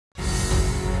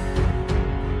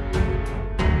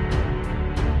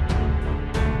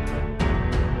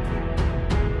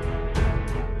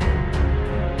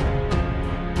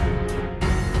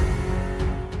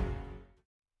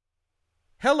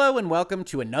Hello and welcome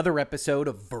to another episode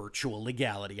of Virtual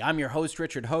Legality. I'm your host,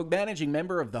 Richard Hogue, managing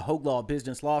member of the Hogue Law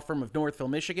Business Law Firm of Northville,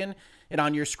 Michigan. And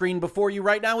on your screen before you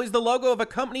right now is the logo of a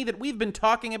company that we've been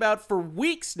talking about for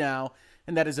weeks now.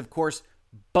 And that is, of course,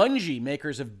 Bungie,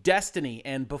 makers of Destiny.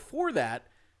 And before that,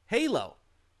 Halo.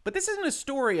 But this isn't a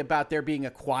story about their being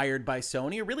acquired by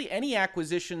Sony or really any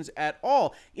acquisitions at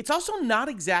all. It's also not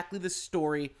exactly the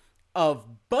story of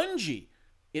Bungie.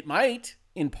 It might,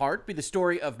 in part, be the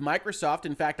story of Microsoft.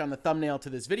 In fact, on the thumbnail to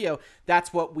this video,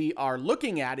 that's what we are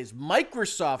looking at, is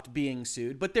Microsoft being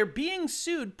sued. But they're being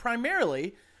sued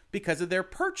primarily because of their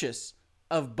purchase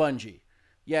of Bungie.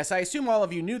 Yes, I assume all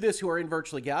of you knew this who are in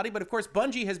Virtual Legality, but of course,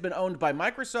 Bungie has been owned by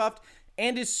Microsoft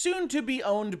and is soon to be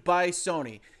owned by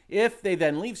Sony. If they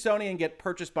then leave Sony and get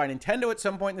purchased by Nintendo at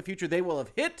some point in the future, they will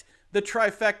have hit the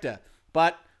trifecta.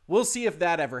 But we'll see if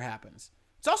that ever happens.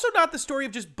 It's also not the story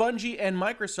of just Bungie and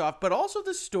Microsoft, but also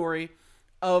the story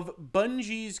of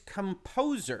Bungie's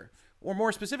composer, or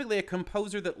more specifically, a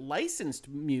composer that licensed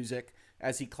music,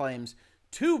 as he claims,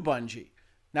 to Bungie.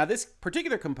 Now, this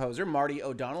particular composer, Marty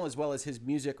O'Donnell, as well as his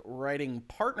music writing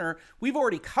partner, we've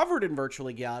already covered in Virtual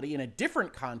Legality in a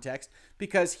different context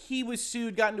because he was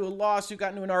sued, got into a lawsuit,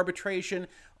 got into an arbitration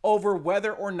over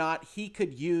whether or not he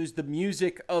could use the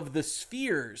music of the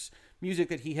Spheres, music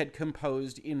that he had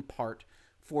composed in part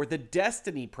for the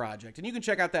Destiny project. And you can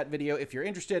check out that video if you're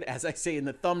interested. As I say in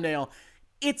the thumbnail,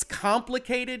 it's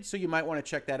complicated, so you might want to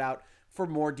check that out for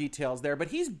more details there. But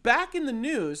he's back in the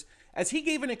news as he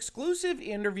gave an exclusive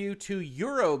interview to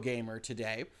Eurogamer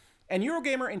today. And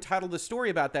Eurogamer entitled the story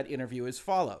about that interview as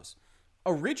follows: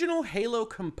 Original Halo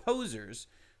composers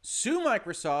sue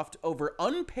Microsoft over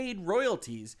unpaid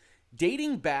royalties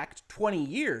dating back 20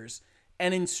 years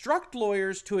and instruct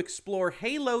lawyers to explore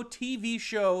Halo TV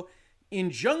show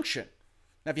Injunction.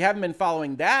 Now, if you haven't been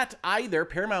following that either,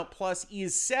 Paramount Plus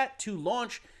is set to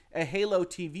launch a Halo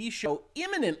TV show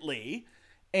imminently.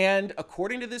 And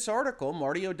according to this article,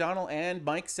 Marty O'Donnell and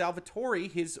Mike Salvatore,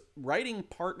 his writing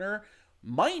partner,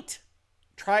 might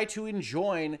try to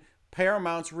enjoin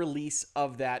Paramount's release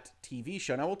of that TV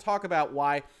show. Now, we'll talk about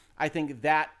why I think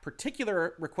that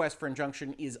particular request for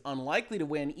injunction is unlikely to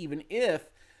win, even if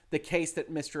the case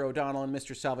that Mr. O'Donnell and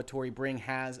Mr. Salvatore bring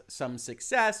has some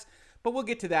success. But we'll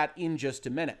get to that in just a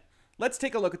minute. Let's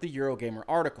take a look at the Eurogamer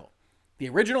article. The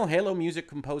original Halo music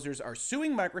composers are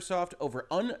suing Microsoft over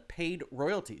unpaid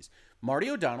royalties. Marty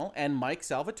O'Donnell and Mike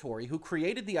Salvatore, who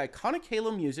created the iconic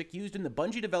Halo music used in the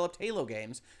Bungie-developed Halo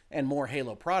games and more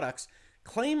Halo products,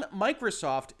 claim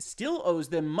Microsoft still owes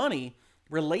them money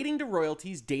relating to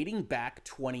royalties dating back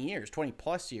 20 years, 20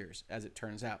 plus years, as it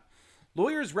turns out.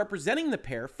 Lawyers representing the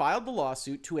pair filed the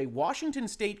lawsuit to a Washington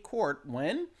state court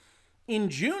when? In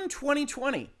June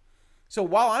 2020. So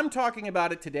while I'm talking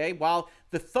about it today, while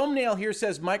the thumbnail here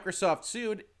says Microsoft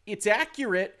sued, it's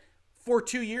accurate for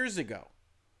 2 years ago.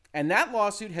 And that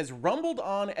lawsuit has rumbled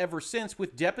on ever since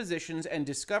with depositions and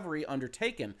discovery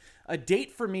undertaken. A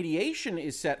date for mediation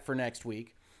is set for next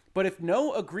week, but if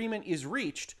no agreement is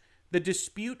reached, the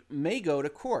dispute may go to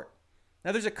court.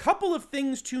 Now, there's a couple of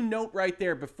things to note right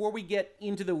there before we get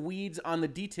into the weeds on the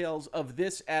details of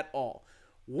this at all.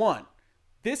 One,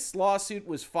 this lawsuit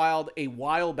was filed a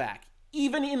while back,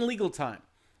 even in legal time.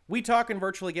 We talk in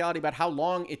Virtual Legality about how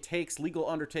long it takes legal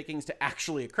undertakings to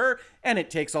actually occur, and it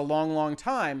takes a long, long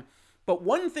time. But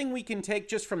one thing we can take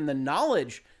just from the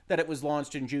knowledge that it was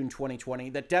launched in June 2020,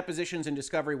 that depositions and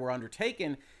discovery were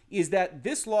undertaken, is that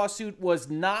this lawsuit was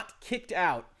not kicked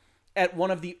out at one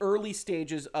of the early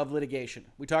stages of litigation.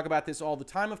 We talk about this all the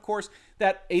time, of course,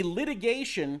 that a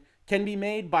litigation can be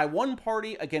made by one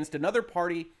party against another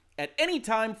party at any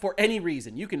time for any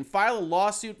reason. You can file a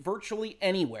lawsuit virtually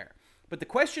anywhere. But the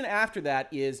question after that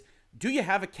is, do you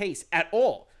have a case at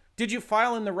all? Did you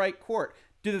file in the right court?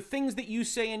 Do the things that you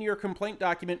say in your complaint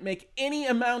document make any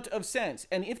amount of sense?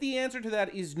 And if the answer to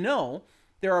that is no,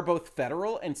 there are both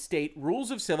federal and state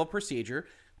rules of civil procedure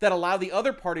that allow the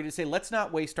other party to say, let's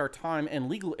not waste our time and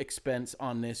legal expense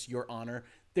on this, Your Honor.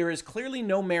 There is clearly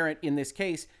no merit in this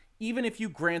case, even if you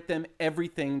grant them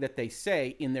everything that they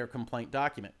say in their complaint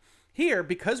document. Here,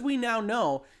 because we now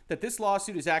know that this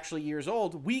lawsuit is actually years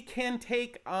old, we can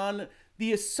take on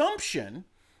the assumption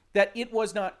that it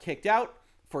was not kicked out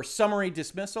for summary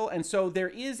dismissal, and so there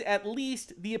is at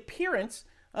least the appearance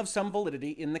of some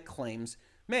validity in the claims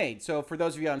made. So for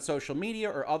those of you on social media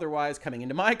or otherwise coming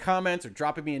into my comments or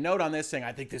dropping me a note on this saying,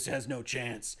 I think this has no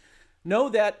chance, know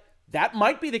that that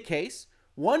might be the case.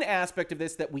 One aspect of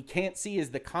this that we can't see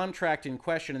is the contract in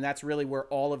question, and that's really where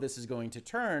all of this is going to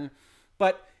turn.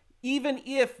 But even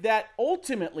if that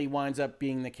ultimately winds up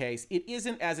being the case, it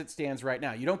isn't as it stands right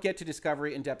now. You don't get to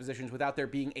discovery and depositions without there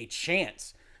being a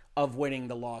chance of winning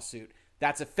the lawsuit.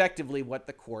 That's effectively what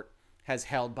the court has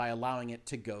held by allowing it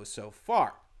to go so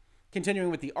far. Continuing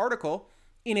with the article,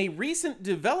 in a recent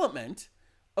development,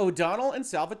 O'Donnell and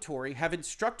Salvatore have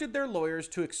instructed their lawyers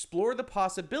to explore the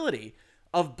possibility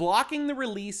of blocking the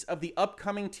release of the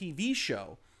upcoming TV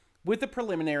show with a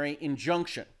preliminary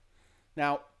injunction.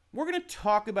 Now, we're going to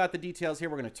talk about the details here.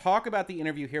 We're going to talk about the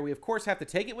interview here. We, of course, have to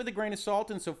take it with a grain of salt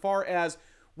insofar as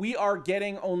we are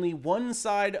getting only one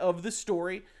side of the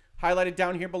story. Highlighted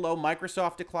down here below,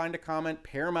 Microsoft declined to comment.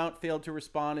 Paramount failed to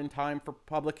respond in time for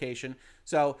publication.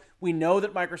 So we know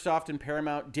that Microsoft and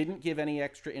Paramount didn't give any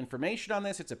extra information on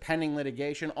this. It's a pending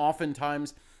litigation.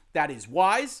 Oftentimes, that is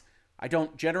wise. I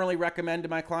don't generally recommend to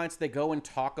my clients they go and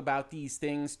talk about these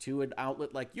things to an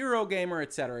outlet like Eurogamer,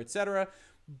 et cetera, et cetera.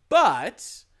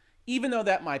 But even though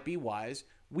that might be wise,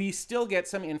 we still get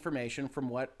some information from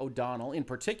what O'Donnell in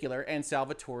particular and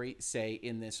Salvatore say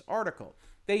in this article.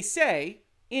 They say,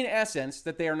 in essence,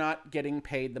 that they are not getting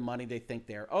paid the money they think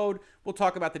they are owed. We'll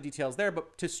talk about the details there,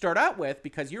 but to start out with,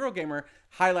 because Eurogamer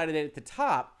highlighted it at the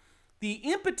top, the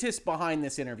impetus behind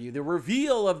this interview, the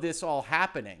reveal of this all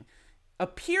happening,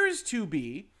 appears to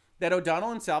be that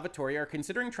O'Donnell and Salvatore are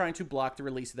considering trying to block the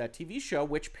release of that TV show,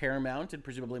 which Paramount and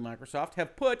presumably Microsoft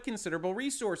have put considerable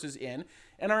resources in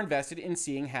and are invested in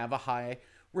seeing have a high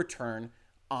return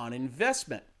on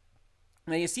investment.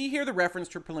 Now, you see here the reference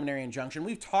to a preliminary injunction.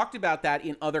 We've talked about that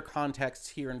in other contexts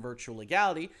here in virtual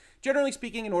legality. Generally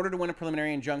speaking, in order to win a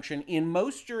preliminary injunction in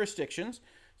most jurisdictions,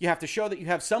 you have to show that you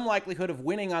have some likelihood of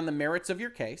winning on the merits of your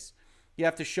case. You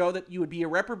have to show that you would be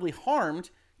irreparably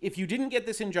harmed if you didn't get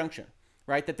this injunction,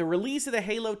 right? That the release of the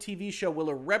Halo TV show will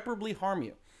irreparably harm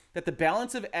you. That the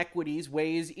balance of equities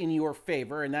weighs in your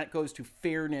favor, and that goes to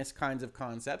fairness kinds of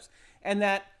concepts, and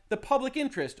that the public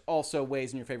interest also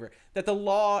weighs in your favor. That the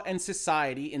law and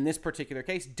society, in this particular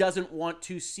case, doesn't want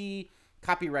to see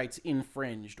copyrights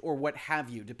infringed or what have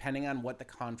you, depending on what the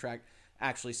contract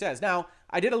actually says. Now,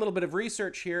 I did a little bit of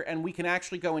research here, and we can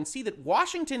actually go and see that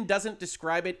Washington doesn't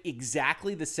describe it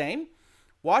exactly the same.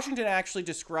 Washington actually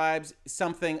describes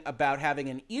something about having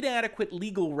an inadequate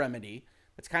legal remedy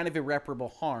that's kind of irreparable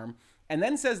harm, and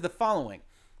then says the following: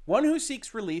 one who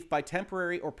seeks relief by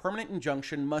temporary or permanent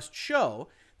injunction must show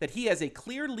that he has a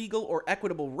clear legal or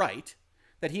equitable right,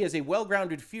 that he has a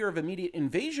well-grounded fear of immediate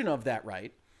invasion of that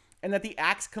right, and that the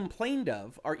acts complained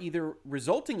of are either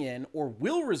resulting in or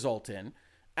will result in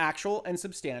actual and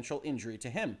substantial injury to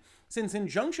him. Since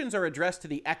injunctions are addressed to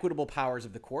the equitable powers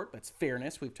of the court, that's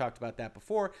fairness, we've talked about that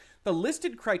before, the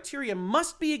listed criteria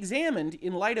must be examined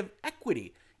in light of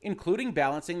equity, including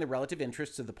balancing the relative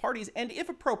interests of the parties and, if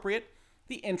appropriate,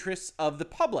 the interests of the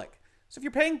public. So if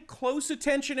you're paying close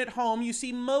attention at home, you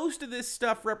see most of this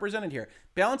stuff represented here.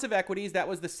 Balance of equities, that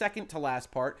was the second to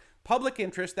last part. Public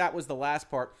interest, that was the last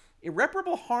part.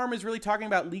 Irreparable harm is really talking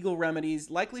about legal remedies.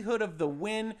 Likelihood of the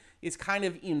win is kind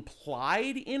of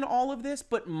implied in all of this,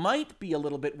 but might be a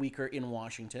little bit weaker in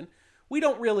Washington. We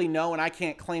don't really know, and I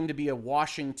can't claim to be a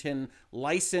Washington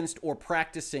licensed or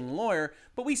practicing lawyer,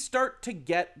 but we start to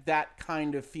get that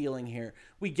kind of feeling here.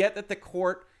 We get that the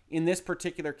court, in this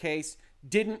particular case,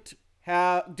 didn't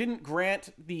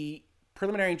grant the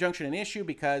preliminary injunction an issue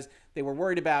because they were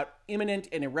worried about imminent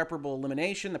and irreparable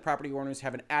elimination. The property owners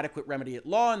have an adequate remedy at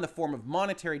law in the form of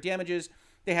monetary damages.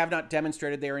 They have not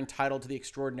demonstrated they are entitled to the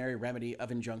extraordinary remedy of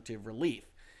injunctive relief.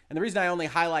 And the reason I only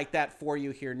highlight that for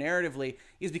you here narratively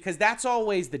is because that's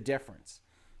always the difference,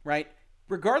 right?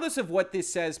 Regardless of what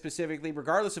this says specifically,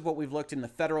 regardless of what we've looked in the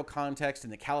federal context, in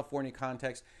the California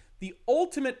context, the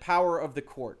ultimate power of the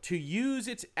court to use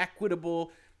its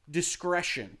equitable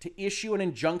discretion to issue an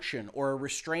injunction or a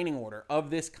restraining order of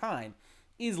this kind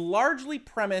is largely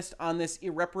premised on this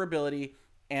irreparability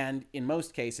and, in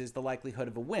most cases, the likelihood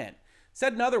of a win.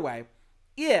 Said another way,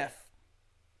 if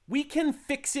we can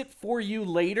fix it for you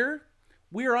later,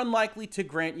 we're unlikely to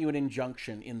grant you an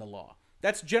injunction in the law.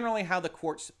 That's generally how the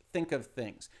courts think of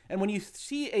things. And when you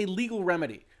see a legal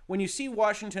remedy, when you see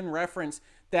Washington reference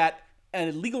that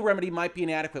a legal remedy might be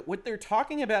inadequate, what they're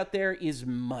talking about there is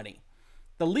money.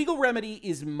 The legal remedy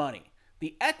is money.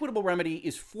 The equitable remedy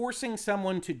is forcing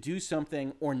someone to do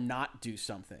something or not do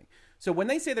something. So when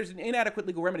they say there's an inadequate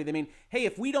legal remedy, they mean, hey,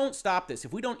 if we don't stop this,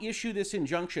 if we don't issue this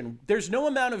injunction, there's no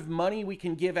amount of money we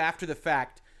can give after the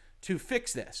fact to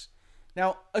fix this.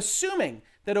 Now, assuming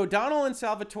that O'Donnell and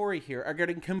Salvatore here are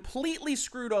getting completely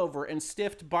screwed over and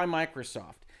stiffed by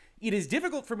Microsoft, it is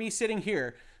difficult for me sitting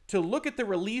here to look at the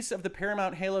release of the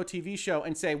Paramount Halo TV show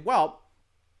and say, well,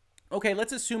 Okay,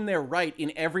 let's assume they're right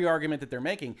in every argument that they're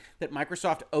making, that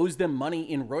Microsoft owes them money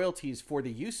in royalties for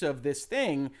the use of this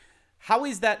thing. How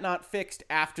is that not fixed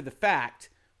after the fact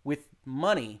with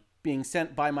money being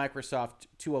sent by Microsoft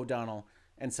to O'Donnell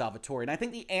and Salvatore? And I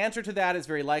think the answer to that is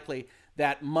very likely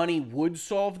that money would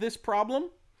solve this problem.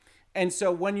 And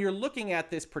so when you're looking at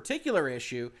this particular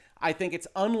issue, I think it's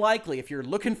unlikely, if you're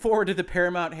looking forward to the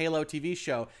Paramount Halo TV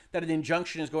show, that an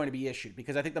injunction is going to be issued.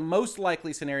 Because I think the most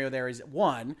likely scenario there is,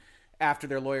 one, after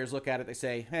their lawyers look at it, they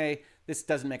say, hey, this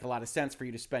doesn't make a lot of sense for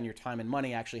you to spend your time and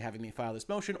money actually having me file this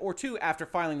motion. Or two, after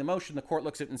filing the motion, the court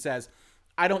looks at it and says,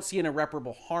 I don't see an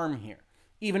irreparable harm here.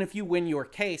 Even if you win your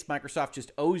case, Microsoft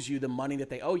just owes you the money that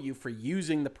they owe you for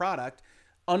using the product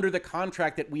under the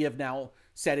contract that we have now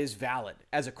said is valid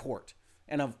as a court.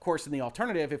 And of course, in the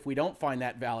alternative, if we don't find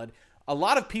that valid, a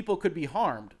lot of people could be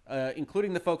harmed,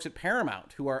 including the folks at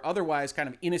Paramount, who are otherwise kind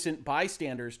of innocent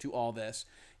bystanders to all this,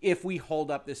 if we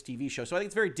hold up this TV show. So I think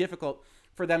it's very difficult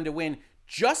for them to win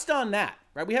just on that,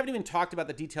 right? We haven't even talked about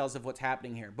the details of what's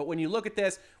happening here. But when you look at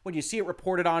this, when you see it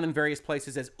reported on in various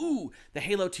places as, ooh, the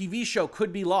Halo TV show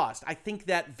could be lost, I think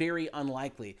that very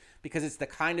unlikely, because it's the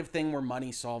kind of thing where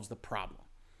money solves the problem.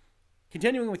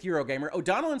 Continuing with Eurogamer,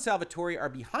 O'Donnell and Salvatore are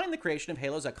behind the creation of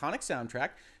Halo's iconic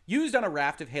soundtrack, used on a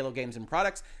raft of Halo games and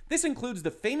products. This includes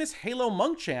the famous Halo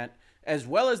monk chant, as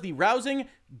well as the rousing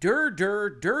 "dur dur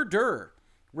dur dur"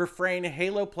 refrain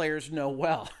Halo players know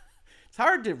well. It's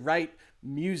hard to write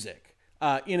music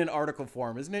in an article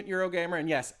form, isn't it, Eurogamer? And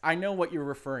yes, I know what you're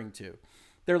referring to.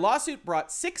 Their lawsuit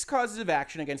brought 6 causes of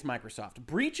action against Microsoft.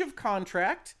 Breach of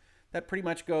contract, that pretty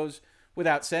much goes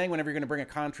without saying. Whenever you're going to bring a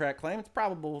contract claim, it's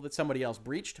probable that somebody else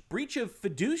breached. Breach of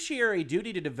fiduciary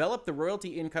duty to develop the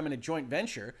royalty income in a joint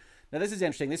venture. Now, this is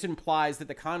interesting. This implies that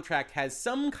the contract has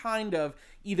some kind of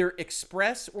either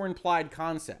express or implied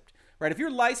concept, right? If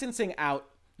you're licensing out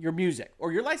your music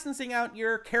or you're licensing out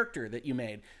your character that you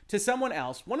made to someone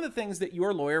else, one of the things that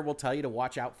your lawyer will tell you to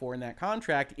watch out for in that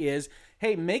contract is,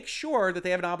 hey, make sure that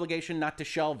they have an obligation not to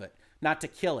shelve it, not to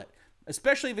kill it,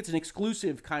 especially if it's an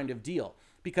exclusive kind of deal.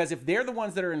 Because if they're the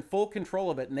ones that are in full control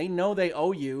of it and they know they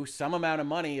owe you some amount of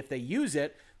money if they use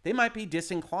it, they might be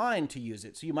disinclined to use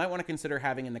it. So you might want to consider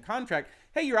having in the contract,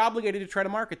 hey, you're obligated to try to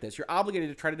market this. You're obligated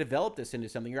to try to develop this into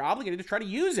something. You're obligated to try to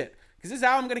use it because this is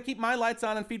how I'm going to keep my lights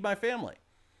on and feed my family.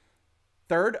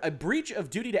 Third, a breach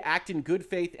of duty to act in good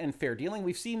faith and fair dealing.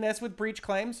 We've seen this with breach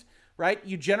claims, right?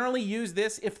 You generally use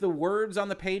this if the words on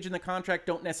the page in the contract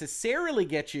don't necessarily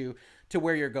get you to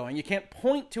where you're going. You can't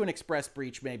point to an express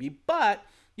breach maybe, but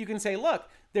you can say, look,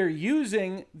 they're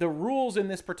using the rules in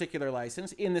this particular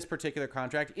license, in this particular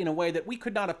contract, in a way that we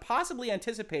could not have possibly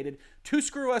anticipated to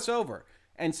screw us over.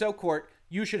 And so, court,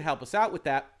 you should help us out with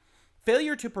that.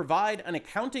 Failure to provide an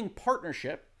accounting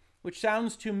partnership, which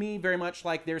sounds to me very much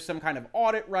like there's some kind of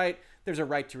audit right. There's a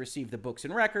right to receive the books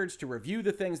and records, to review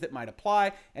the things that might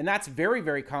apply. And that's very,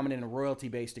 very common in a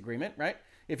royalty-based agreement, right?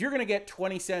 If you're going to get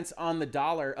 20 cents on the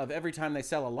dollar of every time they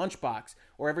sell a lunchbox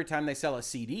or every time they sell a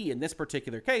CD in this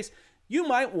particular case, you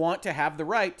might want to have the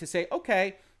right to say,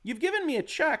 okay, you've given me a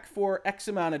check for X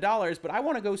amount of dollars, but I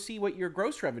want to go see what your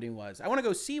gross revenue was. I want to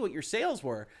go see what your sales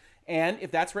were. And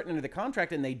if that's written into the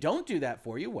contract and they don't do that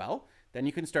for you, well, then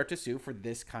you can start to sue for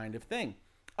this kind of thing.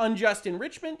 Unjust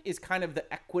enrichment is kind of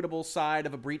the equitable side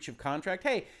of a breach of contract.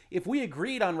 Hey, if we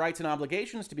agreed on rights and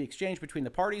obligations to be exchanged between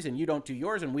the parties and you don't do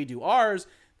yours and we do ours,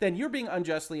 then you're being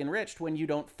unjustly enriched when you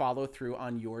don't follow through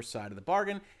on your side of the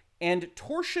bargain. And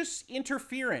tortious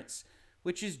interference,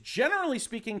 which is generally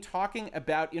speaking talking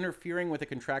about interfering with a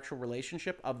contractual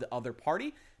relationship of the other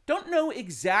party. Don't know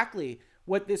exactly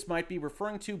what this might be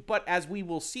referring to, but as we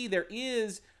will see, there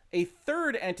is a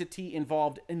third entity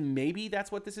involved, and maybe that's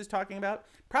what this is talking about.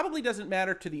 Probably doesn't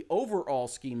matter to the overall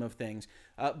scheme of things,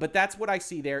 but that's what I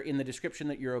see there in the description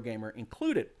that Eurogamer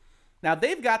included. Now,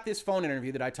 they've got this phone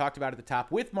interview that I talked about at the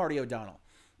top with Marty O'Donnell.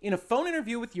 In a phone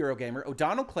interview with Eurogamer,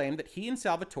 O'Donnell claimed that he and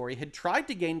Salvatore had tried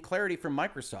to gain clarity from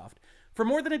Microsoft for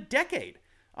more than a decade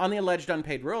on the alleged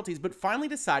unpaid royalties, but finally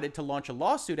decided to launch a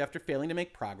lawsuit after failing to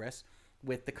make progress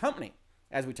with the company.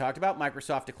 As we talked about,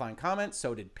 Microsoft declined comments,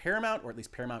 so did Paramount, or at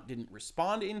least Paramount didn't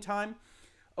respond in time.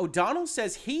 O'Donnell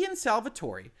says he and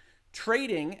Salvatore,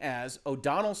 trading as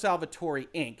O'Donnell Salvatore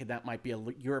Inc., and that might be a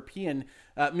European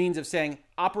means of saying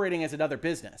operating as another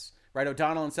business, right?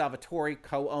 O'Donnell and Salvatore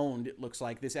co-owned, it looks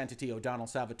like, this entity, O'Donnell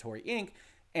Salvatore Inc.,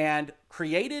 and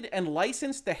created and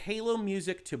licensed the Halo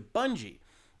music to Bungie,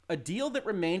 a deal that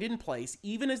remained in place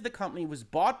even as the company was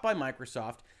bought by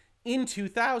Microsoft in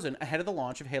 2000, ahead of the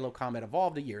launch of Halo Combat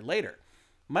Evolved a year later.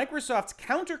 Microsoft's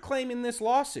counterclaim in this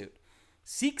lawsuit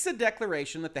seeks a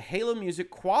declaration that the Halo music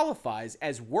qualifies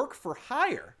as work for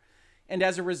hire And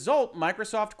as a result,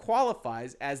 Microsoft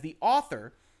qualifies as the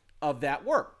author of that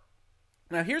work.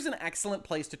 Now, here's an excellent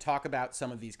place to talk about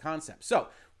some of these concepts. So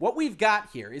what we've got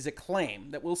here is a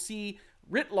claim that we'll see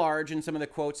writ large in some of the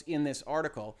quotes in this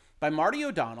article by Marty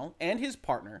O'Donnell and his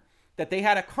partner, that they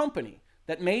had a company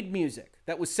that made music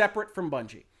that was separate from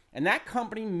Bungie. And that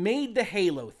company made the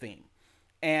Halo theme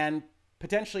and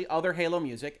potentially other Halo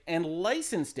music and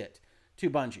licensed it to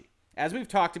Bungie. As we've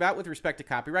talked about with respect to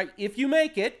copyright, if you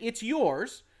make it, it's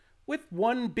yours, with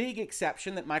one big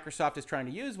exception that Microsoft is trying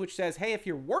to use, which says, hey, if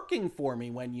you're working for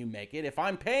me when you make it, if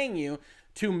I'm paying you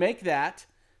to make that,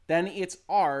 then it's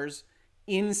ours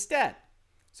instead.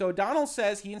 So O'Donnell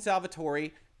says he and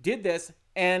Salvatore did this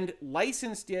and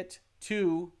licensed it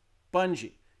to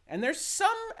Bungie. And there's some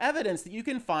evidence that you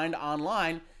can find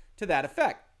online to that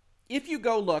effect. If you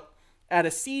go look at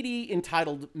a CD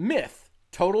entitled Myth,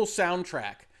 Total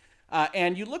Soundtrack,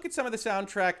 and you look at some of the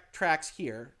soundtrack tracks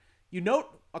here, you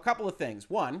note a couple of things.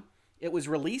 One, it was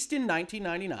released in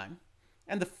 1999,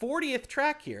 and the 40th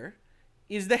track here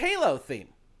is the Halo theme.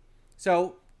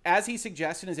 So, as he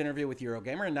suggests in his interview with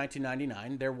Eurogamer in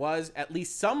 1999, there was at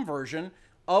least some version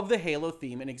of the Halo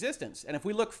theme in existence. And if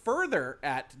we look further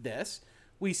at this,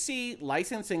 we see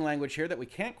licensing language here that we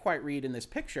can't quite read in this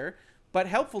picture, but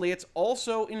helpfully it's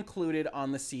also included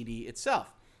on the CD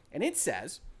itself. And it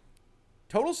says,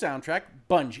 Total Soundtrack,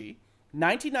 Bungie,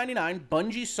 1999,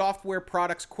 Bungie Software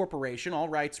Products Corporation, all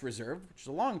rights reserved, which is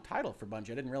a long title for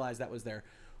Bungie. I didn't realize that was their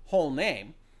whole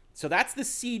name. So that's the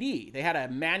CD. They had a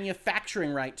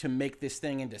manufacturing right to make this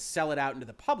thing and to sell it out into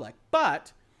the public.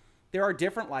 But there are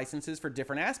different licenses for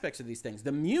different aspects of these things.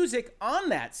 The music on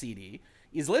that CD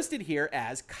is listed here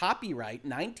as copyright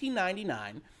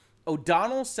 1999,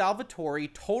 O'Donnell Salvatore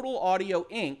Total Audio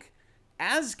Inc.,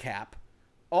 ASCAP,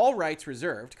 all rights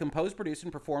reserved, composed, produced,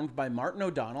 and performed by Martin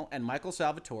O'Donnell and Michael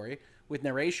Salvatore, with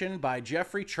narration by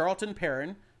Jeffrey Charlton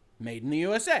Perrin, made in the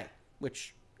USA,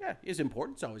 which, yeah, is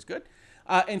important. It's always good.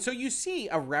 And so you see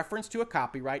a reference to a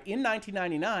copyright in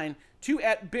 1999 to,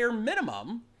 at bare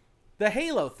minimum, the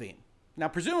Halo theme. Now,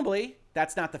 presumably,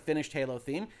 that's not the finished Halo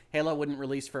theme. Halo wouldn't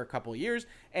release for a couple of years,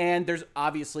 and there's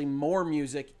obviously more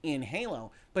music in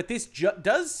Halo. But this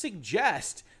does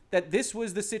suggest that this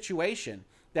was the situation,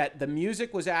 that the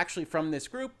music was actually from this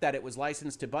group, that it was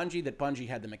licensed to Bungie, that Bungie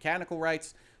had the mechanical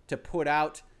rights to put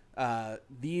out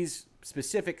these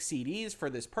specific CDs for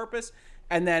this purpose.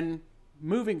 And then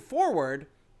moving forward,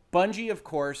 Bungie, of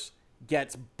course,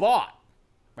 gets bought,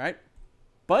 right?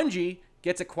 Bungie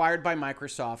gets acquired by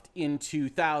Microsoft in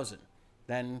 2000.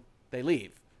 Then they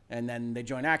leave, and then they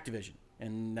join Activision,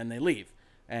 and then they leave.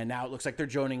 And now it looks like they're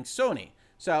joining Sony.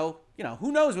 So, you know,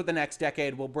 who knows what the next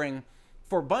decade will bring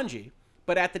for Bungie.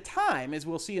 But at the time, as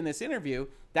we'll see in this interview,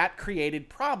 that created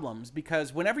problems,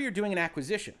 because whenever you're doing an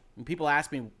acquisition, and people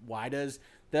ask me, why does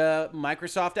the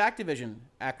Microsoft Activision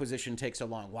acquisition take so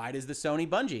long? Why does the Sony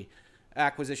Bungie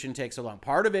acquisition take so long?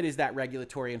 Part of it is that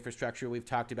regulatory infrastructure we've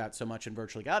talked about so much in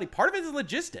virtual legality. Part of it is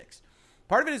logistics.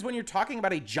 Part of it is when you're talking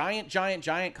about a giant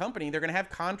company, they're going to have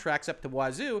contracts up the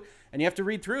wazoo, and you have to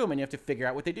read through them, and you have to figure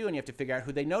out what they do, and you have to figure out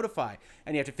who they notify,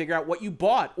 and you have to figure out what you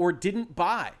bought or didn't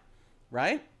buy,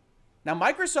 right? Now,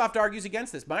 Microsoft argues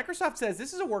against this. Microsoft says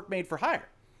this is a work made for hire.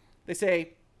 They say,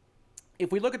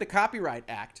 if we look at the Copyright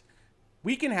Act,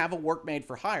 we can have a work made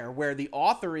for hire where the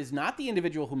author is not the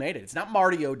individual who made it. It's not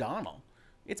Marty O'Donnell.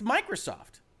 It's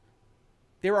Microsoft.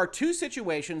 There are two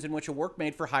situations in which a work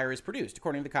made for hire is produced,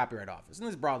 according to the Copyright Office. And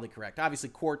this is broadly correct. Obviously,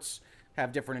 courts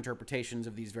have different interpretations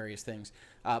of these various things,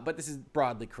 but this is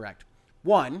broadly correct.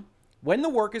 One, when the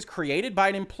work is created by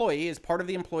an employee as part of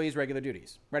the employee's regular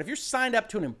duties, right? If you're signed up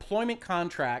to an employment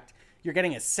contract, you're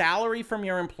getting a salary from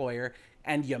your employer,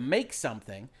 and you make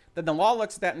something, then the law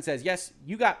looks at that and says, yes,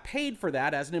 you got paid for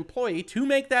that as an employee to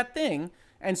make that thing,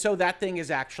 and so that thing is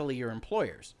actually your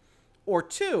employer's. Or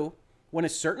two, when a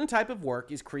certain type of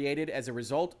work is created as a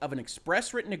result of an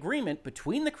express written agreement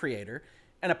between the creator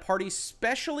and a party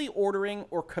specially ordering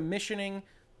or commissioning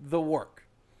the work.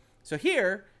 So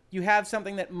here, you have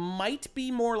something that might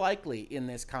be more likely in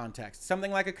this context,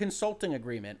 something like a consulting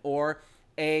agreement or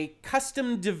a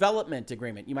custom development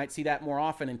agreement. You might see that more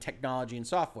often in technology and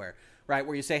software, right?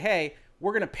 Where you say, hey,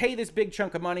 we're going to pay this big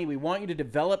chunk of money. We want you to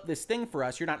develop this thing for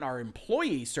us. You're not our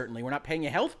employee, certainly. We're not paying you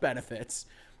health benefits.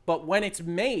 But when it's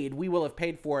made, we will have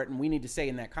paid for it, and we need to say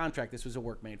in that contract this was a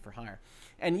work made for hire.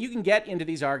 And you can get into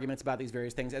these arguments about these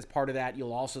various things. As part of that,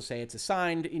 you'll also say it's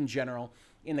assigned in general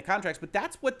in the contracts, but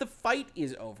that's what the fight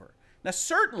is over. Now,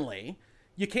 certainly,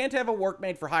 you can't have a work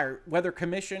made for hire, whether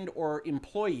commissioned or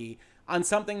employee, on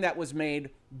something that was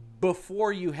made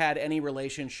before you had any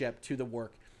relationship to the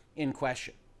work in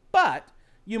question. But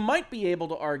you might be able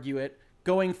to argue it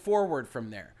going forward from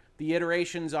there. The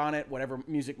iterations on it, whatever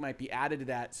music might be added to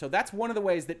that. So that's one of the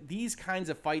ways that these kinds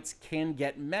of fights can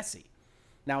get messy.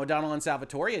 Now, O'Donnell and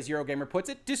Salvatore, as Eurogamer puts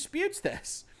it, disputes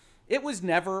this. It was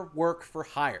never work for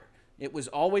hire. It was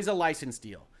always a license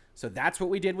deal. So that's what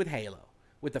we did with Halo.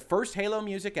 With the first Halo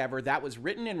music ever, that was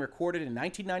written and recorded in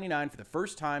 1999 for the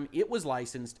first time. It was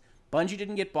licensed. Bungie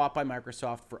didn't get bought by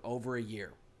Microsoft for over a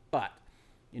year. But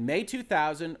in May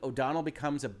 2000, O'Donnell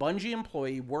becomes a Bungie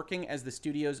employee working as the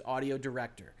studio's audio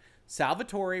director.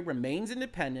 Salvatore remains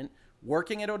independent,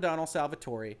 working at O'Donnell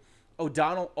Salvatore.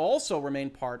 O'Donnell also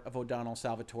remained part of O'Donnell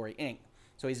Salvatore Inc.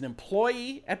 So he's an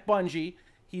employee at Bungie.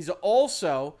 He's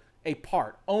also a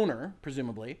owner,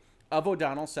 presumably, of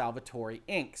O'Donnell Salvatore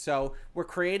Inc. So we're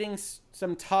creating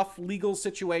some tough legal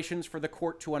situations for the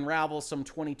court to unravel some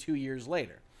 22 years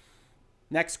later.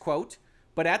 Next quote,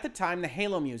 but at the time, the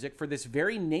Halo music for this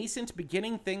very nascent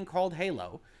beginning thing called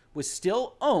Halo was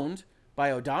still owned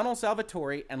by O'Donnell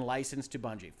Salvatore and licensed to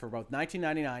Bungie for both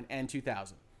 1999 and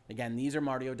 2000. Again, these are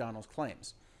Marty O'Donnell's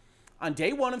claims. On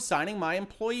day one of signing my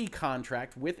employee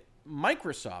contract with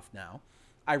Microsoft now,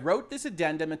 I wrote this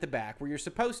addendum at the back where you're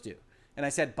supposed to. And I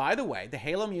said, by the way, the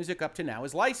Halo music up to now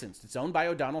is licensed. It's owned by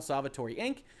O'Donnell Salvatore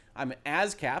Inc. I'm an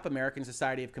ASCAP, American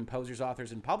Society of Composers,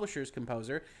 Authors, and Publishers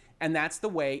composer, and that's the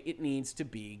way it needs to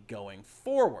be going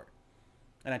forward.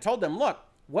 And I told them, look,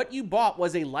 what you bought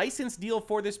was a license deal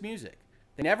for this music.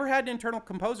 They never had an internal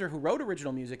composer who wrote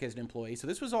original music as an employee, so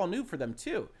this was all new for them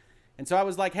too. And so I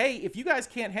was like, hey, if you guys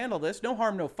can't handle this, no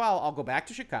harm, no foul, I'll go back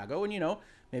to Chicago and,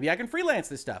 maybe I can freelance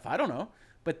this stuff. I don't know.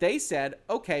 But they said,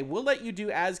 okay, we'll let you do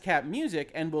ASCAP music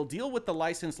and we'll deal with the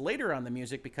license later on the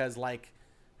music because,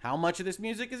 how much of this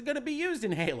music is going to be used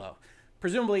in Halo?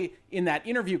 Presumably, in that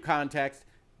interview context,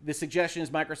 the suggestion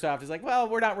is Microsoft is like, well,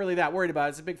 we're not really that worried about it.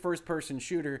 It's a big first-person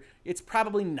shooter. It's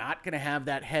probably not going to have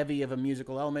that heavy of a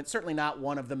musical element, certainly not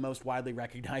one of the most widely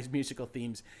recognized musical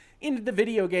themes in the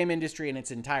video game industry in its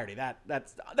entirety.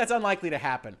 That's unlikely to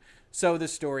happen, so the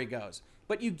story goes.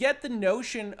 But you get the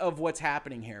notion of what's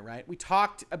happening here, right? We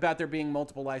talked about there being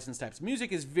multiple license types.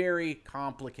 Music is very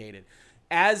complicated.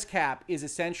 ASCAP is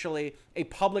essentially a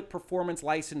public performance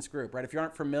license group, right? If you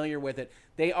aren't familiar with it,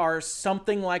 they are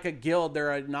something like a guild.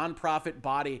 They're a nonprofit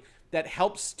body that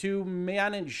helps to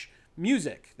manage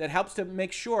music, that helps to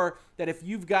make sure that if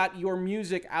you've got your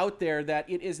music out there, that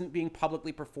it isn't being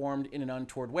publicly performed in an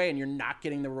untoward way and you're not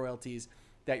getting the royalties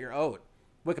that you're owed.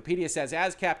 Wikipedia says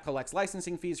ASCAP collects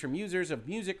licensing fees from users of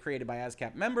music created by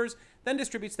ASCAP members, then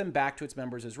distributes them back to its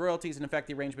members as royalties. In effect,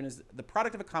 the arrangement is the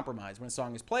product of a compromise. When a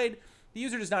song is played, the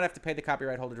user does not have to pay the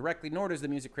copyright holder directly, nor does the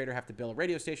music creator have to bill a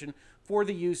radio station for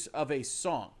the use of a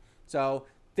song. So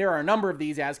there are a number of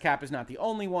these. ASCAP is not the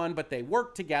only one, but they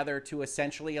work together to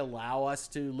essentially allow us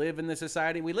to live in the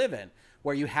society we live in,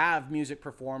 where you have music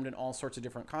performed in all sorts of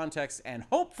different contexts, and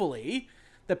hopefully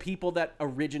the people that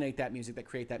originate that music, that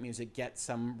create that music, get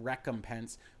some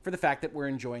recompense for the fact that we're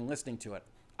enjoying listening to it.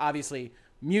 Obviously,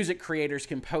 music creators,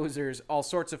 composers, all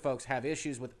sorts of folks have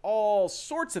issues with all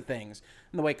sorts of things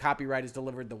in the way copyright is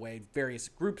delivered, the way various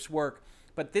groups work,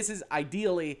 but this is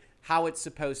ideally how it's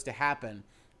supposed to happen.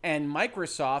 And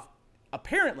Microsoft,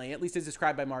 apparently, at least as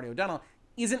described by Marty O'Donnell,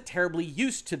 isn't terribly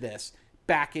used to this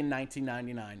back in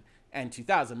 1999 and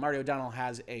 2000. Marty O'Donnell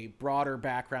has a broader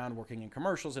background working in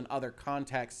commercials and other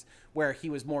contexts where he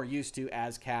was more used to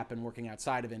ASCAP and working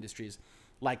outside of industries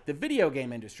like the video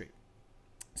game industry.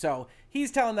 So he's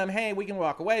telling them, hey, we can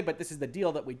walk away, but this is the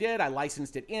deal that we did. I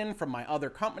licensed it in from my other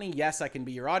company. Yes, I can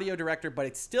be your audio director, but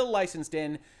it's still licensed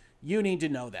in. You need to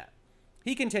know that.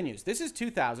 He continues, this is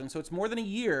 2000, so it's more than a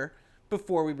year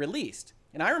before we released.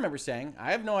 And I remember saying,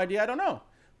 I have no idea, I don't know.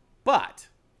 But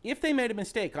if they made a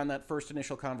mistake on that first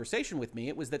initial conversation with me,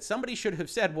 it was that somebody should have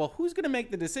said, well, who's going to make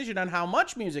the decision on how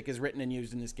much music is written and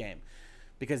used in this game?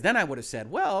 Because then I would have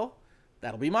said, well,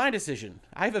 that'll be my decision.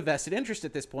 I have a vested interest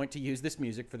at this point to use this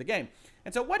music for the game.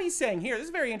 And so what he's saying here, this is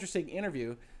a very interesting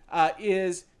interview,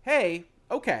 is, hey,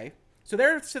 okay, so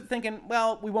they're thinking,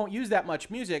 well, we won't use that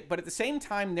much music, but at the same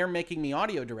time, they're making me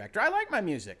audio director. I like my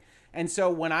music. And so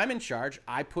when I'm in charge,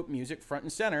 I put music front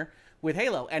and center with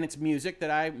Halo, and it's music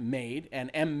that I made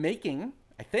and am making,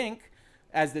 I think,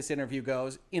 as this interview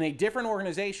goes, in a different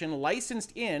organization,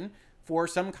 licensed in for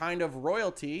some kind of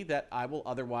royalty that I will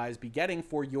otherwise be getting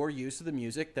for your use of the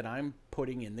music that I'm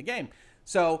putting in the game.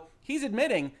 So he's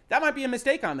admitting that might be a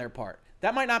mistake on their part.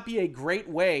 That might not be a great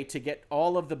way to get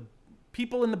all of the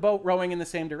people in the boat rowing in the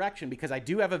same direction, because I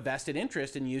do have a vested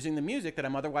interest in using the music that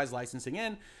I'm otherwise licensing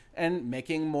in and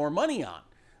making more money on.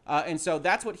 And so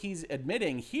that's what he's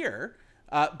admitting here.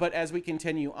 But as we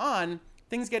continue on,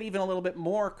 things get even a little bit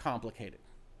more complicated.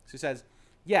 So he says,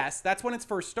 Yes, that's when it's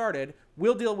first started.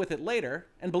 We'll deal with it later.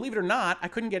 And believe it or not, I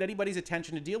couldn't get anybody's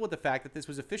attention to deal with the fact that this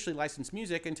was officially licensed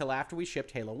music until after we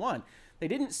shipped Halo 1. They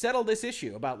didn't settle this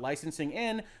issue about licensing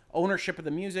in, ownership of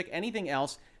the music, anything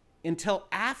else, until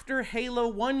after Halo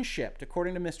 1 shipped,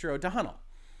 according to Mr. O'Donnell.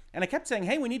 And I kept saying,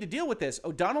 hey, we need to deal with this.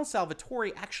 O'Donnell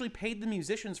Salvatore actually paid the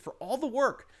musicians for all the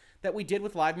work that we did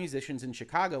with live musicians in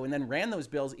Chicago and then ran those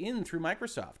bills in through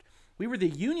Microsoft. We were the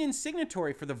union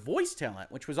signatory for the voice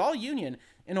talent, which was all union,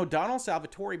 and O'Donnell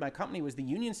Salvatore, my company, was the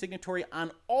union signatory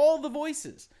on all the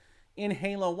voices in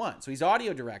Halo 1. So he's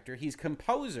audio director, he's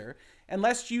composer,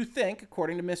 unless you think,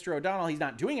 according to Mr. O'Donnell, he's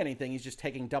not doing anything, he's just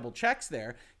taking double checks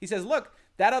there. He says, look,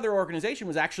 that other organization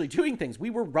was actually doing things.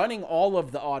 We were running all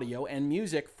of the audio and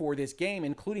music for this game,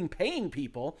 including paying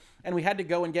people, and we had to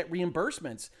go and get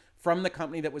reimbursements from the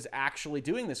company that was actually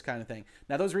doing this kind of thing.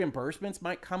 Now, those reimbursements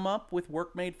might come up with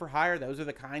work made for hire. Those are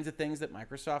the kinds of things that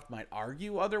Microsoft might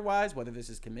argue otherwise, whether this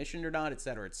is commissioned or not, et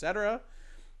cetera, et cetera.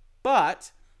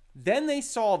 But then they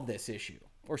solved this issue,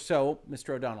 or so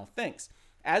Mr. O'Donnell thinks.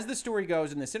 As the story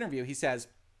goes in this interview, he says,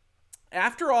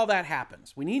 after all that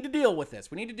happens, we need to deal with this.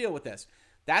 We need to deal with this.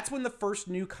 That's when the first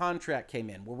new contract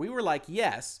came in, where we were like,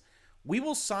 yes, we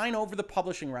will sign over the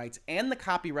publishing rights and the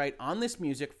copyright on this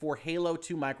music for Halo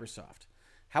to Microsoft.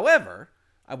 However,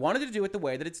 I wanted to do it the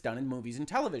way that it's done in movies and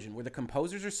television, where the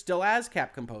composers are still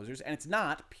ASCAP composers and it's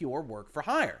not pure work for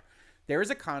hire. There is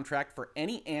a contract for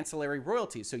any ancillary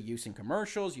royalties, so use in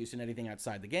commercials, use in anything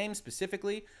outside the game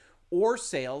specifically, or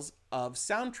sales of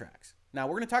soundtracks. Now,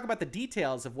 we're going to talk about the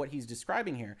details of what he's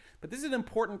describing here, but this is an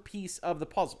important piece of the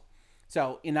puzzle.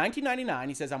 So in 1999,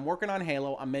 he says, I'm working on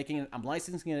Halo. I'm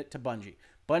licensing it to Bungie.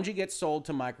 Bungie gets sold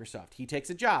to Microsoft. He takes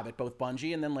a job at both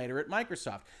Bungie and then later at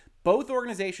Microsoft. Both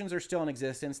organizations are still in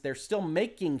existence. They're still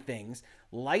making things,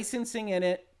 licensing in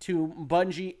it to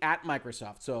Bungie at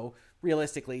Microsoft. So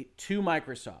realistically, to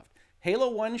Microsoft. Halo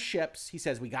 1 ships. He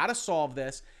says, we got to solve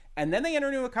this. And then they enter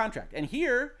into a contract. And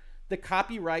here, the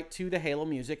copyright to the Halo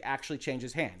music actually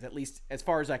changes hands, at least as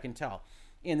far as I can tell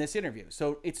in this interview.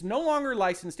 So it's no longer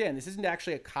licensed in. This isn't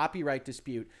actually a copyright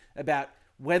dispute about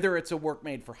whether it's a work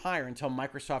made for hire until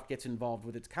Microsoft gets involved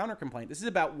with its countercomplaint. This is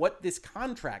about what this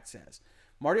contract says.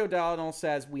 Marty O'Donnell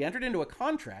says, we entered into a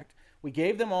contract, we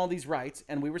gave them all these rights,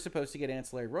 and we were supposed to get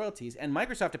ancillary royalties. And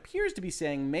Microsoft appears to be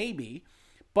saying maybe,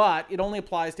 but it only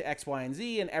applies to X, Y, and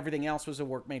Z, and everything else was a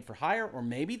work made for hire. Or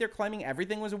maybe they're claiming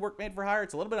everything was a work made for hire.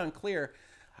 It's a little bit unclear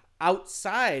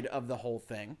outside of the whole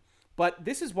thing. But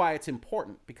this is why it's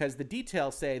important, because the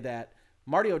details say that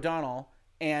Marty O'Donnell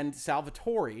and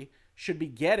Salvatore should be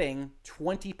getting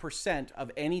 20%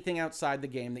 of anything outside the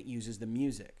game that uses the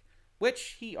music,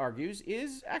 which he argues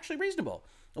is actually reasonable.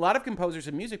 A lot of composers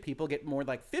and music people get more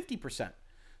like 50%.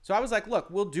 So I was like, look,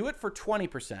 we'll do it for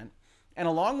 20%. And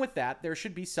along with that, there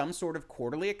should be some sort of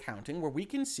quarterly accounting where we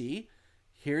can see,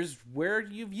 here's where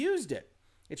you've used it.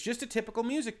 It's just a typical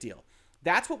music deal.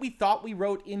 That's what we thought we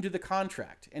wrote into the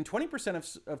contract. And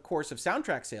 20% of course, of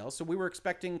soundtrack sales. So we were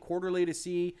expecting quarterly to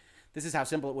see, this is how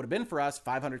simple it would have been for us.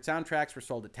 500 soundtracks were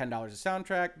sold at $10 a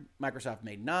soundtrack. Microsoft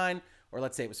made 9. Or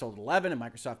let's say it was sold at 11 and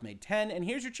Microsoft made 10. And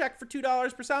here's your check for $2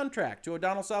 per soundtrack to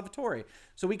O'Donnell Salvatore.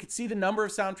 So we could see the number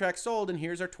of soundtracks sold, and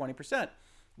here's our 20%.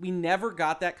 We never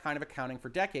got that kind of accounting for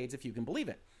decades, if you can believe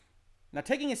it. Now,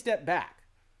 taking a step back,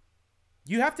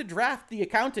 you have to draft the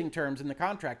accounting terms in the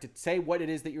contract to say what it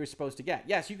is that you're supposed to get.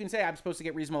 Yes, you can say I'm supposed to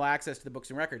get reasonable access to the books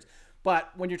and records,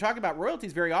 but when you're talking about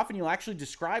royalties, very often you'll actually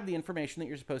describe the information that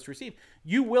you're supposed to receive.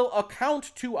 You will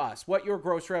account to us what your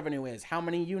gross revenue is, how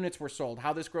many units were sold,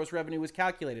 how this gross revenue was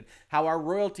calculated, how our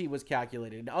royalty was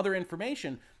calculated, and other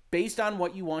information based on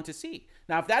what you want to see.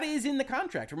 Now, if that is in the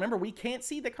contract, remember, we can't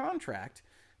see the contract,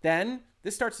 then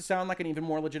this starts to sound like an even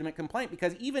more legitimate complaint,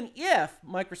 because even if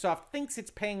Microsoft thinks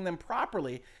it's paying them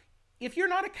properly, if you're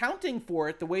not accounting for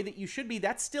it the way that you should be,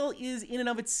 that still is in and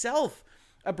of itself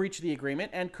a breach of the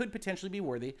agreement and could potentially be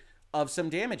worthy of some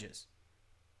damages.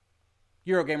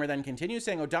 Eurogamer then continues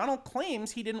saying, O'Donnell claims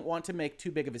he didn't want to make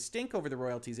too big of a stink over the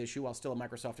royalties issue while still a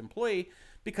Microsoft employee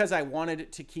because I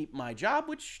wanted to keep my job,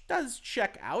 which does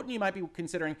check out. And you might be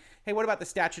considering, hey, what about the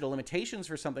statute of limitations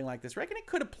for something like this, right? And it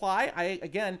could apply. I,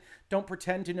 again, don't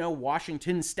pretend to know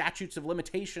Washington's statutes of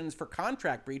limitations for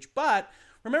contract breach, but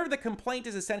remember, the complaint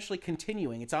is essentially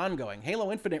continuing. It's ongoing.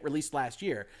 Halo Infinite released last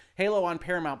year. Halo on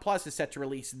Paramount Plus is set to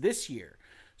release this year.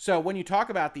 So when you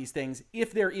talk about these things,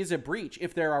 if there is a breach,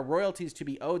 if there are royalties to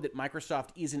be owed that Microsoft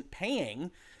isn't paying,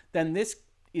 then this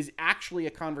is actually a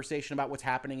conversation about what's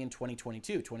happening in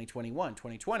 2022, 2021,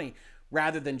 2020,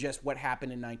 rather than just what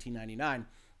happened in 1999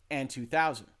 and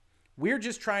 2000. We're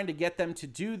just trying to get them to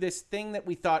do this thing that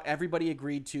we thought everybody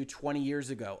agreed to 20 years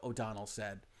ago, O'Donnell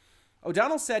said.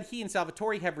 O'Donnell said he and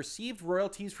Salvatore have received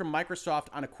royalties from Microsoft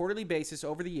on a quarterly basis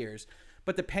over the years,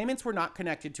 but the payments were not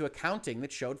connected to accounting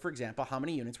that showed, for example, how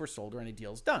many units were sold or any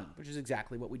deals done, which is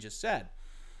exactly what we just said.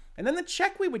 And then the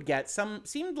check we would get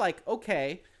seemed like,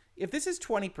 okay, if this is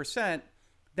 20%,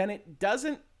 then it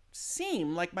doesn't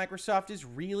seem like Microsoft is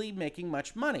really making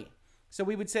much money. So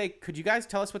we would say, could you guys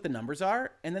tell us what the numbers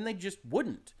are? And then they just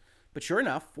wouldn't. But sure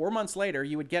enough, 4 months later,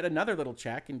 you would get another little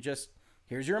check and just,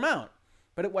 here's your amount.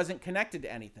 But it wasn't connected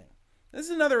to anything. This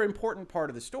is another important part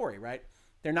of the story, right?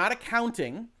 They're not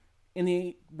accounting in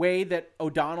the way that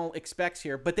O'Donnell expects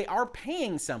here, but they are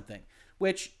paying something,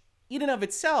 which in and of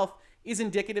itself is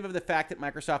indicative of the fact that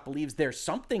Microsoft believes there's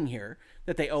something here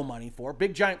that they owe money for.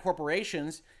 Big giant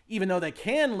corporations, even though they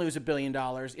can lose $1 billion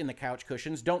in the couch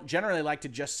cushions, don't generally like to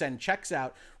just send checks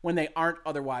out when they aren't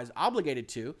otherwise obligated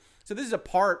to. So this is a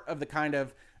part of the kind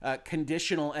of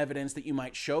conditional evidence that you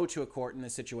might show to a court in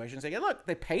this situation. Say, hey, look,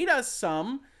 they paid us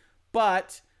some,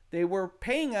 but they were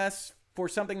paying us for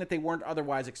something that they weren't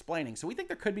otherwise explaining. So we think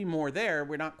there could be more there.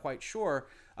 We're not quite sure,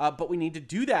 but we need to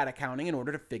do that accounting in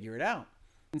order to figure it out.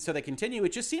 And so they continue.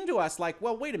 It just seemed to us like,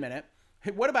 well, wait a minute.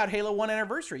 What about Halo 1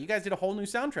 Anniversary? You guys did a whole new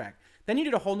soundtrack. Then you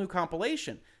did a whole new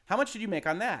compilation. How much did you make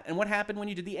on that? And what happened when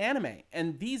you did the anime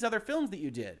and these other films that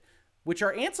you did, which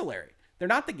are ancillary? They're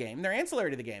not the game. They're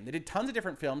ancillary to the game. They did tons of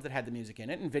different films that had the music in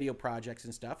it and video projects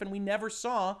and stuff, and we never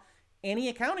saw any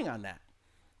accounting on that.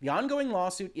 The ongoing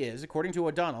lawsuit is, according to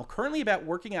O'Donnell, currently about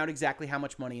working out exactly how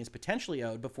much money is potentially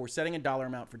owed before setting a dollar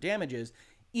amount for damages.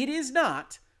 It is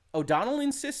not, O'Donnell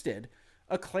insisted,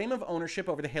 a claim of ownership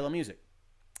over the Halo music.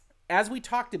 As we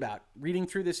talked about, reading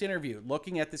through this interview,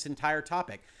 looking at this entire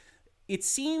topic, it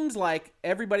seems like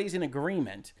everybody's in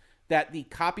agreement that the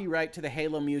copyright to the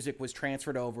Halo music was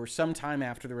transferred over sometime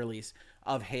after the release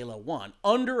of Halo 1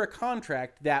 under a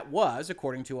contract that was,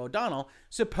 according to O'Donnell,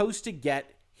 supposed to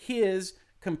get his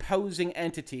composing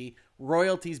entity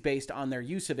royalties based on their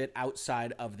use of it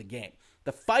outside of the game.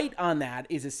 The fight on that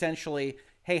is essentially,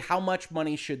 hey, how much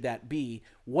money should that be?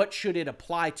 What should it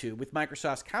apply to? With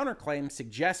Microsoft's counterclaim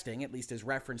suggesting, at least as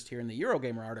referenced here in the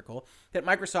Eurogamer article, that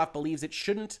Microsoft believes it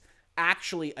shouldn't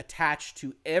actually attach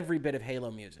to every bit of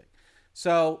Halo music.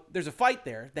 So there's a fight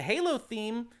there. The Halo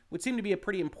theme would seem to be a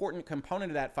pretty important component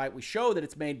of that fight. We show that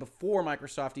it's made before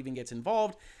Microsoft even gets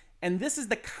involved. And this is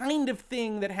the kind of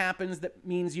thing that happens that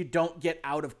means you don't get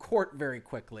out of court very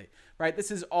quickly, right?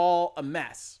 This is all a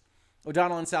mess.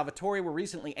 O'Donnell and Salvatore were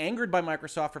recently angered by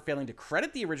Microsoft for failing to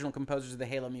credit the original composers of the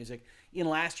Halo music in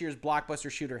last year's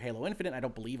blockbuster shooter Halo Infinite. I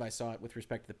don't believe I saw it with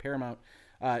respect to the Paramount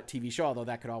TV show, although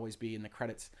that could always be in the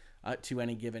credits to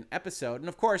any given episode. And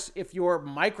of course, if you're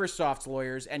Microsoft's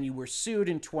lawyers and you were sued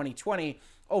in 2020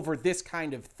 over this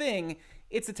kind of thing,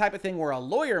 it's the type of thing where a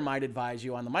lawyer might advise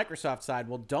you on the Microsoft side,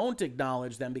 well, don't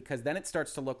acknowledge them because then it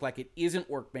starts to look like it isn't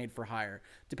work made for hire,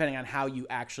 depending on how you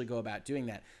actually go about doing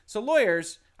that. So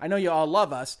lawyers, I know you all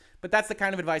love us, but that's the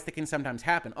kind of advice that can sometimes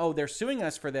happen. Oh, they're suing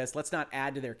us for this. Let's not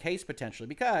add to their case potentially,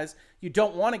 because you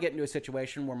don't want to get into a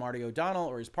situation where Marty O'Donnell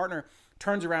or his partner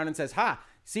turns around and says, ha,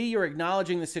 see, you're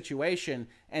acknowledging the situation,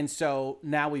 and so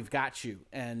now we've got you,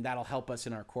 and that'll help us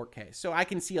in our court case. So I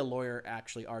can see a lawyer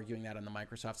actually arguing that on the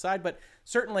Microsoft side, but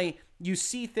certainly you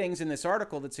see things in this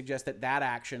article that suggest that that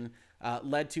action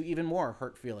led to even more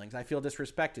hurt feelings. I feel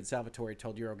disrespected, Salvatore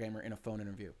told Eurogamer in a phone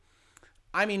interview.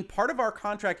 I mean, part of our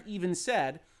contract even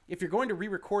said, if you're going to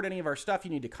re-record any of our stuff,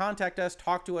 you need to contact us,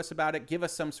 talk to us about it, give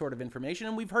us some sort of information,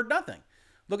 and we've heard nothing.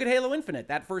 Look at Halo Infinite,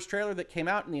 that first trailer that came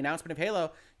out in the announcement of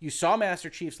Halo. You saw Master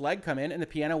Chief's leg come in and the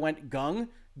piano went gung,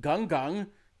 gung, gung,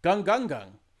 gung, gung, gung,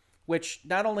 which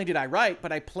not only did I write,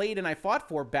 but I played and I fought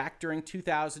for back during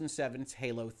 2007's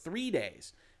Halo 3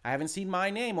 days. I haven't seen my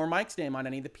name or Mike's name on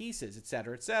any of the pieces,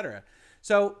 etc., etc.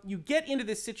 So you get into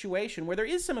this situation where there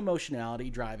is some emotionality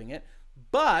driving it,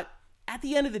 but at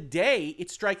the end of the day, it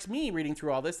strikes me reading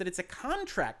through all this that it's a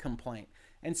contract complaint.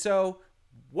 And so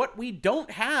what we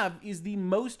don't have is the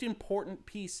most important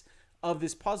piece of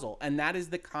this puzzle, and that is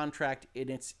the contract in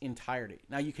its entirety.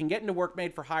 Now, you can get into work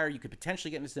made for hire. You could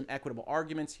potentially get into some equitable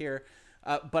arguments here,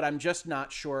 but I'm just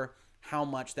not sure how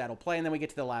much that'll play. And then we get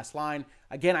to the last line.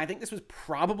 Again, I think this was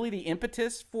probably the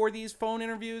impetus for these phone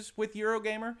interviews with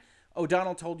Eurogamer.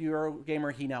 O'Donnell told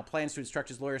Eurogamer he now plans to instruct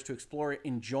his lawyers to explore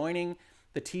enjoining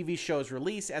the TV show's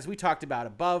release. As we talked about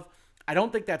above, I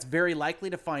don't think that's very likely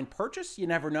to find purchase. You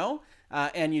never know.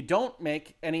 And you don't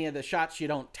make any of the shots you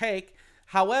don't take.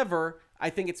 However, I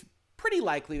think it's pretty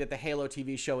likely that the Halo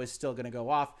TV show is still going to go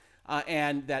off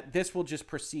and that this will just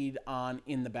proceed on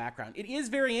in the background. It is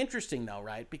very interesting, though,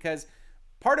 right? Because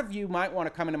part of you might want to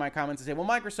come into my comments and say, well,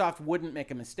 Microsoft wouldn't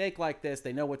make a mistake like this.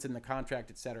 They know what's in the contract,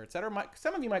 et cetera, et cetera.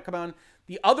 Some of you might come on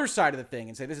the other side of the thing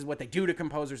and say, this is what they do to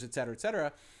composers, et cetera, et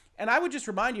cetera. And I would just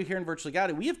remind you here in Virtual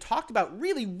Legality, we have talked about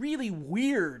really, really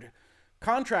weird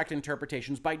contract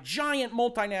interpretations by giant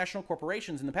multinational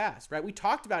corporations in the past, right? We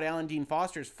talked about Alan Dean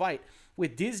Foster's fight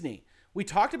with Disney. We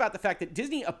talked about the fact that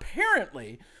Disney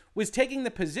apparently was taking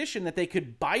the position that they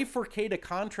could bifurcate a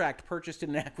contract purchased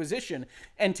in an acquisition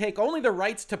and take only the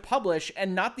rights to publish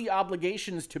and not the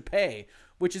obligations to pay,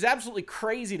 which is absolutely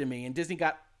crazy to me. And Disney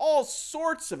got all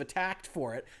sorts of attacked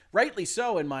for it, rightly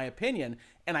so, in my opinion.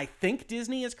 And I think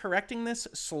Disney is correcting this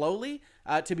slowly.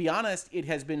 To be honest, it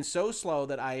has been so slow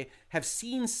that I have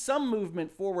seen some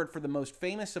movement forward for the most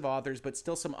famous of authors, but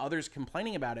still some others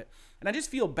complaining about it. And I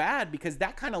just feel bad because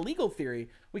that kind of legal theory,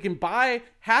 we can buy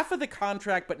half of the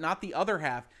contract but not the other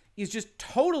half, is just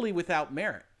totally without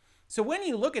merit. So when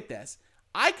you look at this,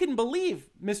 I can believe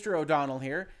Mr. O'Donnell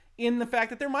here in the fact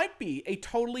that there might be a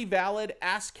totally valid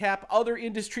ASCAP, other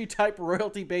industry type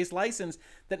royalty-based license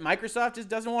that Microsoft just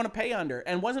doesn't want to pay under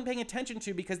and wasn't paying attention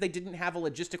to because they didn't have a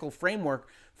logistical framework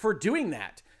for doing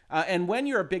that. And when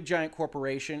you're a big giant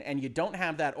corporation and you don't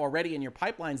have that already in your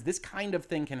pipelines, this kind of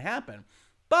thing can happen.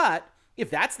 But if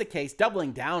that's the case,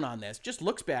 doubling down on this just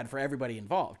looks bad for everybody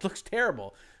involved. It looks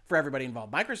terrible for everybody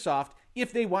involved. Microsoft,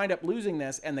 if they wind up losing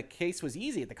this and the case was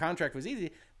easy, the contract was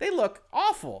easy, they look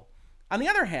awful. On the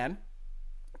other hand,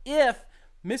 if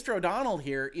Mr. O'Donnell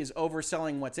here is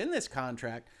overselling what's in this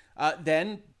contract,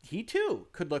 then he too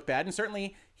could look bad. And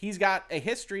certainly he's got a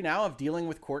history now of dealing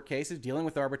with court cases, dealing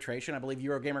with arbitration. I believe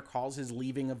Eurogamer calls his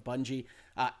leaving of Bungie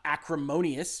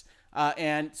acrimonious.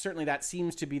 And certainly that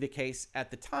seems to be the case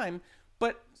at the time.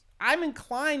 But I'm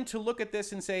inclined to look at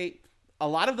this and say, a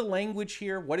lot of the language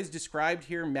here, what is described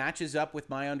here, matches up with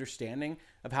my understanding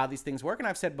of how these things work. And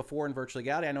I've said before in Virtual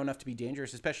Legality, I know enough to be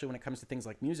dangerous, especially when it comes to things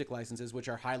like music licenses, which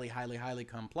are highly, highly, highly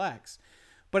complex.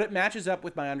 But it matches up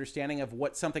with my understanding of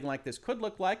what something like this could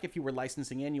look like if you were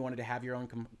licensing in, you wanted to have your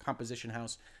own composition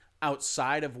house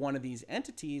outside of one of these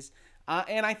entities.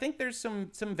 And I think there's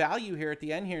some value here at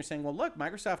the end here saying, well, look,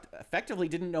 Microsoft effectively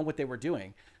didn't know what they were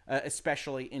doing,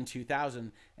 especially in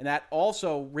 2000. And that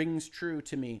also rings true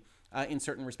to me in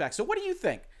certain respects. So what do you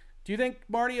think? Do you think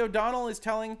Marty O'Donnell is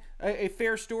telling a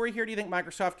fair story here? Do you think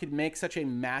Microsoft could make such a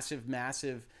massive,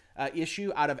 massive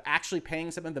issue out of actually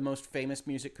paying some of the most famous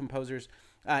music composers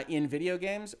in video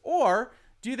games? Or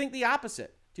do you think the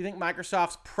opposite? Do you think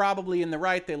Microsoft's probably in the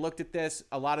right? They looked at this.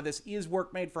 A lot of this is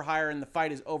work made for hire, and the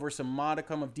fight is over some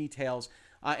modicum of details,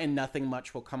 and nothing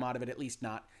much will come out of it, at least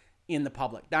not in the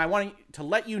public. Now, I want to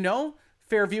let you know,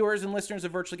 fair viewers and listeners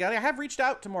of Virtual Legality, I have reached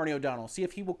out to Marty O'Donnell, see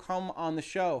if he will come on the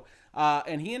show,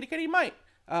 and he indicated he might,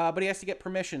 but he has to get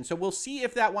permission. So we'll see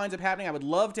if that winds up happening. I would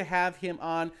love to have him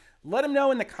on. Let him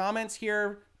know in the comments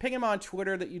here. Ping him on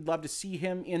Twitter that you'd love to see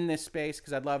him in this space,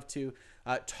 because I'd love to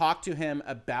talk to him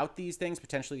about these things,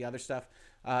 potentially the other stuff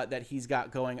that he's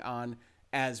got going on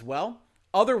as well.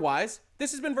 Otherwise,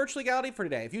 this has been Virtual Legality for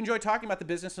today. If you enjoy talking about the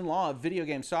business and law of video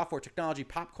games, software, technology,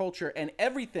 pop culture, and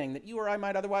everything that you or I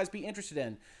might otherwise be interested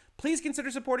in, please consider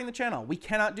supporting the channel. We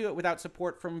cannot do it without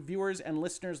support from viewers and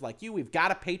listeners like you. We've got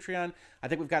a Patreon. I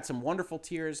think we've got some wonderful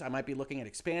tiers. I might be looking at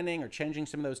expanding or changing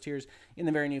some of those tiers in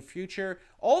the very near future.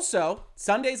 Also,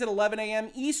 Sundays at 11 a.m.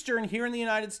 Eastern here in the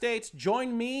United States,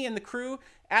 join me and the crew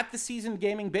at the Seasoned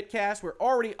Gaming Bitcast. We're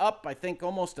already up, I think,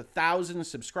 almost 1,000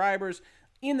 subscribers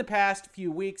in the past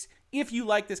few weeks. If you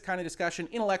like this kind of discussion,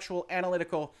 intellectual,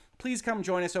 analytical, please come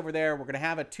join us over there. We're going to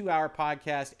have a 2-hour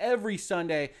podcast every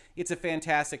Sunday. It's a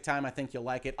fantastic time. I think you'll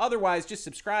like it. Otherwise, just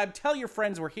subscribe. Tell your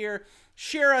friends we're here.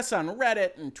 Share us on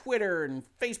Reddit and Twitter and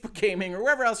Facebook Gaming or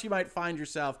wherever else you might find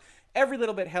yourself. Every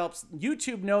little bit helps.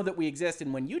 YouTube know that we exist,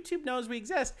 and when YouTube knows we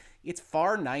exist, it's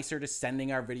far nicer to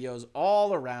sending our videos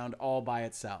all around all by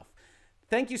itself.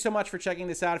 Thank you so much for checking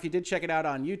this out. If you did check it out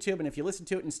on YouTube, and if you listen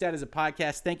to it instead as a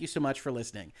podcast, thank you so much for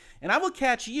listening. And I will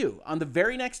catch you on the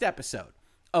very next episode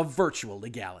of Virtual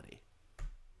Legality.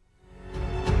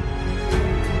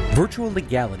 Virtual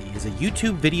Legality is a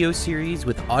YouTube video series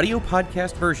with audio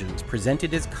podcast versions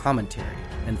presented as commentary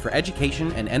and for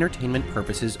education and entertainment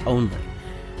purposes only.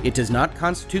 It does not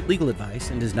constitute legal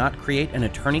advice and does not create an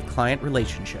attorney-client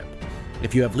relationship.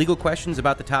 If you have legal questions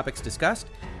about the topics discussed,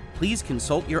 please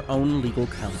consult your own legal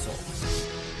counsel.